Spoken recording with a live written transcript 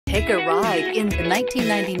Take a ride in the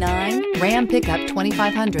 1999 Ram Pickup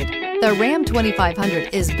 2500. The Ram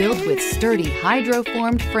 2500 is built with sturdy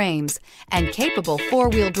hydroformed frames and capable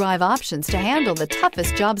four-wheel drive options to handle the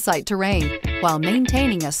toughest job site terrain while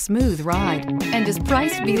maintaining a smooth ride, and is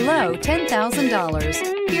priced below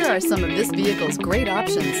 $10,000. Here are some of this vehicle's great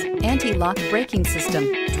options: anti-lock braking system,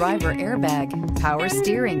 driver airbag, power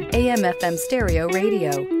steering, AM/FM stereo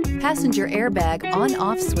radio, passenger airbag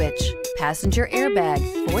on-off switch, passenger airbag,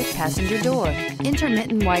 fourth passenger door,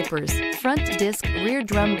 intermittent wipers, front disc rear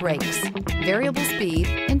drum brakes, variable speed,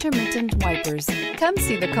 intermittent wipers. Come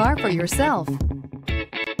see the car for yourself.